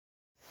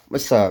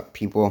What's up,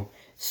 people?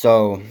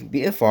 So,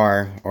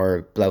 BFR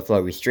or blood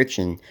flow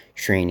restriction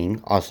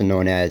training, also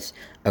known as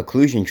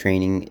occlusion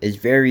training, is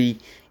very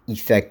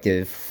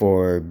effective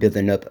for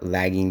building up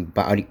lagging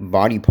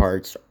body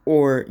parts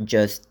or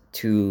just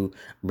to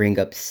bring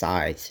up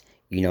size.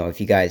 If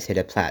you guys hit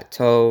a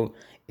plateau,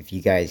 if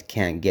you guys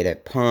can't get a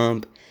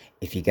pump,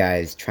 if you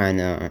guys trying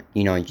to,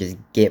 just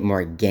get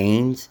more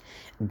gains,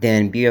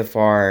 then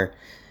BFR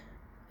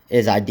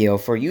is ideal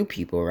for you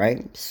people,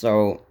 right?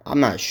 So I'm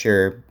not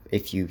sure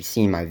if you've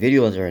seen my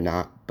videos or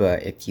not,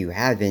 but if you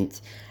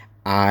haven't,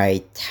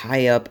 I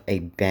tie up a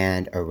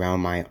band around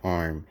my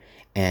arm,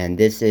 and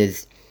this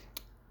is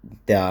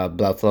the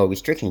blood flow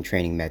restriction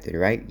training method,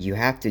 right? You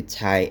have to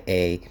tie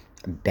a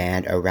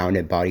band around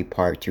a body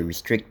part to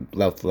restrict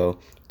blood flow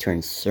to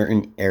a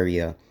certain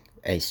area,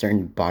 a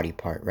certain body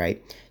part,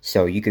 right?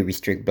 So you could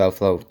restrict blood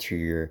flow to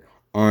your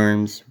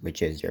arms,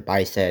 which is your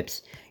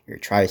biceps, your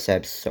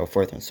triceps, so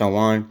forth and so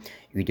on.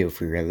 You could do it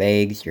for your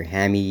legs, your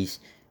hammies,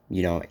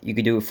 you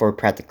could do it for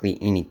practically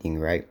anything,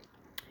 right?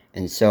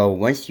 And so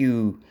once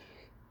you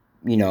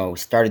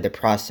started the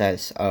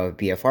process of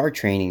BFR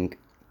training,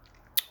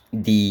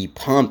 the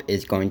pump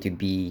is going to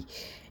be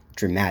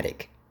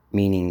dramatic,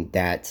 meaning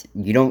that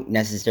you don't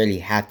necessarily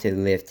have to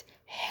lift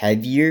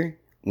heavier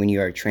when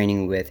you are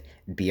training with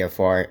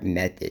BFR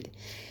method.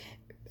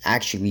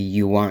 Actually,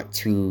 you want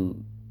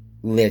to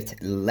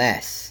lift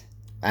less,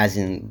 as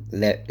in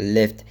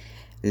lift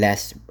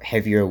less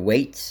heavier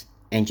weights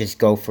and just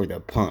go for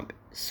the pump.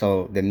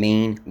 So the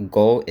main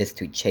goal is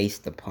to chase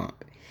the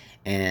pump,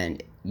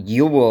 and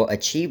you will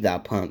achieve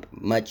that pump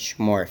much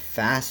more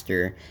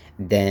faster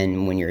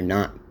than when you're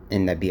not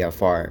in the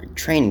BFR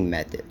training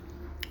method.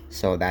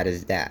 So that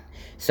is that.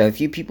 So if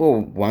you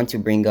people want to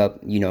bring up,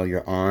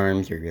 your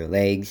arms or your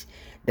legs,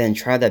 then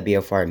try the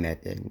BFR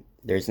method.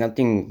 There's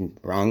nothing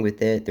wrong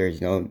with it. There's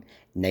no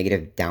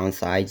negative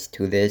downsides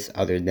to this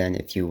other than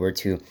if you were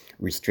to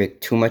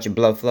restrict too much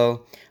blood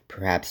flow,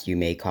 perhaps you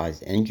may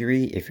cause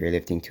injury if you're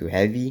lifting too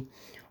heavy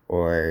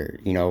or,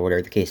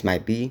 whatever the case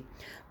might be.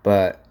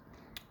 But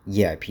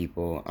yeah,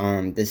 people,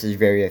 this is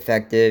very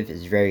effective.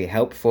 It's very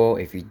helpful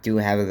if you do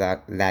have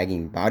a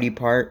lagging body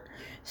part.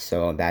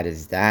 So that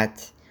is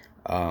that.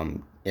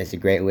 It's a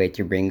great way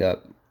to bring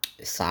up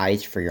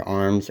size for your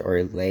arms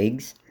or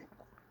legs.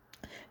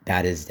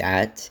 That is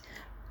that.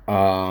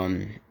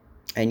 Um,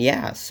 and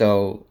yeah,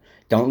 so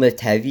don't lift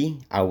heavy.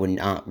 I would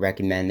not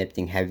recommend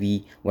lifting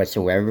heavy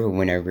whatsoever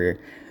whenever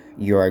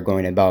you are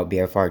going about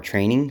BFR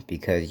training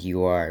because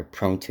you are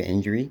prone to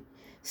injury.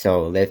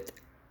 So lift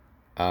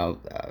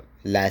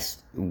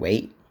less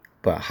weight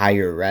but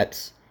higher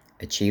reps,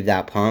 achieve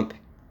that pump,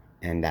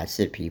 and that's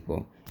it,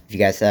 people. If you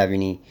guys have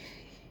any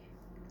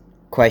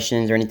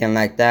questions or anything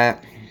like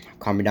that,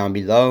 comment down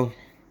below.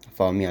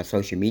 Follow me on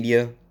social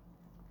media.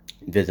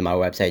 Visit my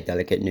website,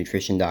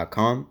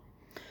 delicatenutrition.com.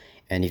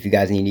 And if you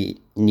guys need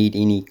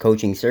any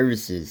coaching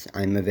services,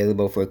 I'm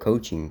available for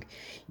coaching.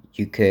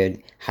 You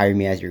could hire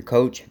me as your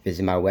coach.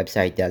 Visit my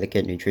website,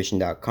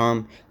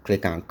 delicatenutrition.com.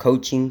 Click on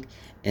coaching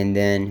and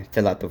then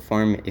fill out the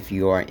form if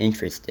you are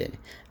interested.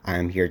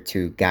 I'm here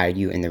to guide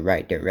you in the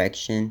right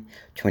direction,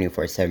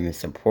 24/7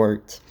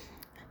 support.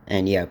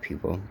 And yeah,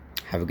 people,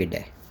 have a good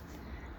day.